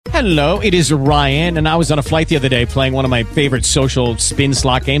Hello, it is Ryan, and I was on a flight the other day playing one of my favorite social spin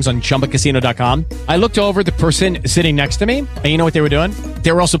slot games on ChumbaCasino.com. I looked over at the person sitting next to me, and you know what they were doing?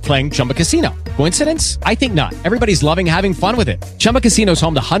 They were also playing Chumba Casino. Coincidence? I think not. Everybody's loving having fun with it. Chumba Casino is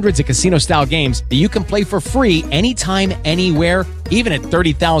home to hundreds of casino-style games that you can play for free anytime, anywhere, even at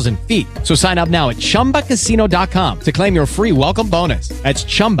 30,000 feet. So sign up now at ChumbaCasino.com to claim your free welcome bonus. That's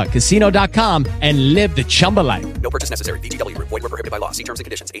ChumbaCasino.com and live the Chumba life. No purchase necessary. VGW. Void where prohibited by law. See terms and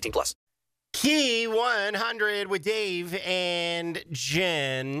conditions. 18 plus. Key 100 with Dave and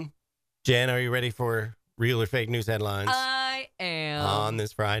Jen. Jen, are you ready for real or fake news headlines? I am. On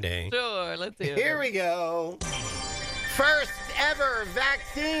this Friday. Sure, let's do it. Here we go. First ever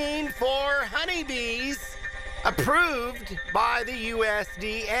vaccine for honeybees approved by the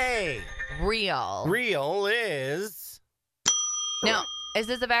USDA. Real. Real is... Now, is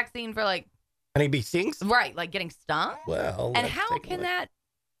this a vaccine for like... Honeybee stings? Right, like getting stung? Well, and let's how take a can look. that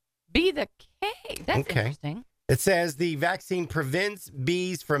be the case? That's Okay. interesting. It says the vaccine prevents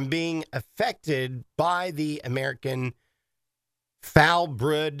bees from being affected by the American foul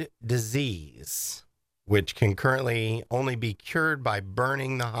brood disease, which can currently only be cured by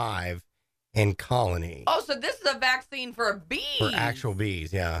burning the hive and colony. Oh, so this is a vaccine for bees. For actual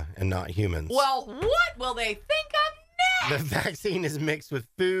bees, yeah, and not humans. Well, what will they think of The next? vaccine is mixed with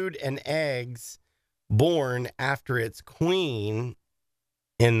food and eggs born after its queen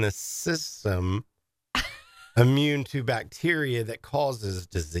in the system immune to bacteria that causes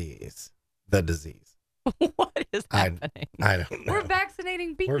disease. The disease. What is happening? I don't know. We're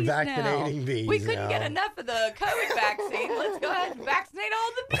vaccinating bees We're vaccinating now. bees We couldn't get now. enough of the COVID vaccine. Let's go ahead and vaccinate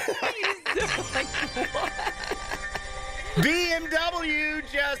all the bees. Like, what? BMW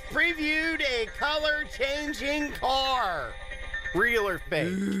just previewed a color-changing car. Real or fake?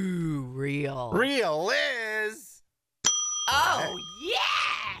 Ooh, real. Real is... Oh,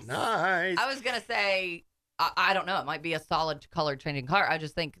 yes! Nice. I was going to say, I don't know. It might be a solid color changing car. I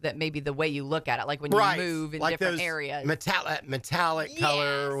just think that maybe the way you look at it, like when Right. you move in Like different those areas. metallic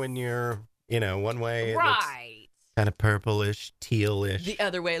color Yes. when you're, one way. It looks Right. kind of purplish, tealish. The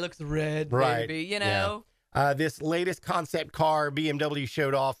other way looks red, Right. maybe, you Yeah. know? This latest concept car BMW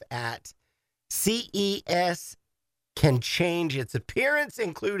showed off at CES can change its appearance,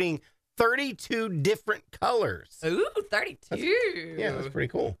 including 32 different colors. Ooh, 32. Yeah, that's pretty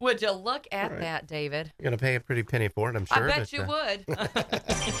cool. Would you look at All right. that, David? You're going to pay a pretty penny for it, I'm sure. I bet but, you would.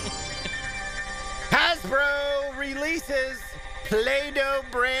 Hasbro releases Play-Doh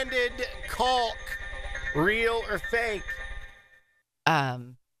branded caulk. Real or fake?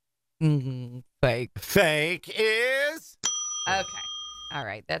 Fake. Fake is... Okay. All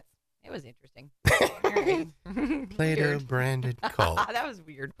right. It was interesting. All right. Play-Doh Weird. branded caulk. That was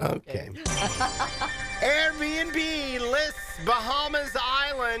weird. Okay. Airbnb lists Bahamas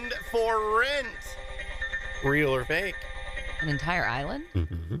Island for rent. Real or fake? An entire island?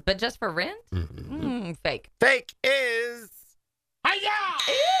 Mm-hmm. But just for rent? Mm-hmm. Fake. Fake is...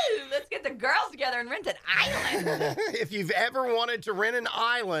 Ew, let's get the girls together and rent an island. If you've ever wanted to rent an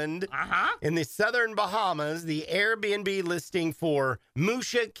island Uh-huh. in the southern Bahamas, the Airbnb listing for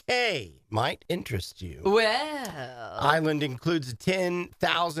Musha Cay might interest you. Well. Island includes a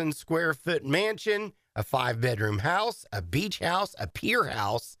 10,000 square foot mansion, a 5-bedroom house, a beach house, a pier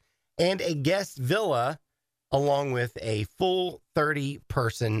house, and a guest villa, along with a full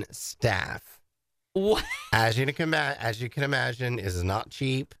 30-person staff. What? As you can imagine, is not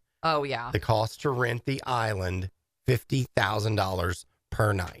cheap. Oh, yeah. The cost to rent the island, $50,000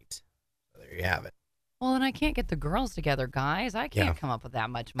 per night. So there you have it. Well, and I can't get the girls together, guys. I can't Yeah. come up with that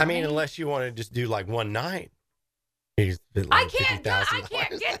much I money. mean, unless you want to just do like one night. You just bid I like can't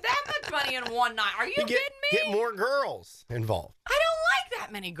 $50,000. get that much money in one night. Are you You kidding me? get more girls involved. I don't like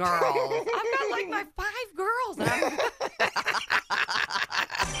that many girls. I've got like my 5 girls. And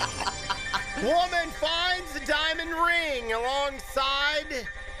Woman finds a diamond ring alongside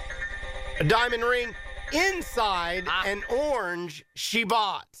a diamond ring inside an orange she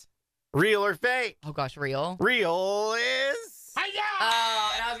bought. Real or fake? oh, gosh, real? Real is...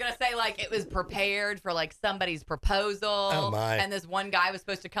 Oh, and I was going to say, like, it was prepared for, like, somebody's proposal. Oh, my. And this one guy was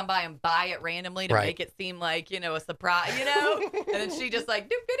supposed to come by and buy it randomly to Right. make it seem like, a surprise, And then she just like,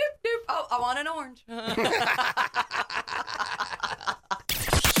 doop, doop, doop, doop. Oh, I want an orange.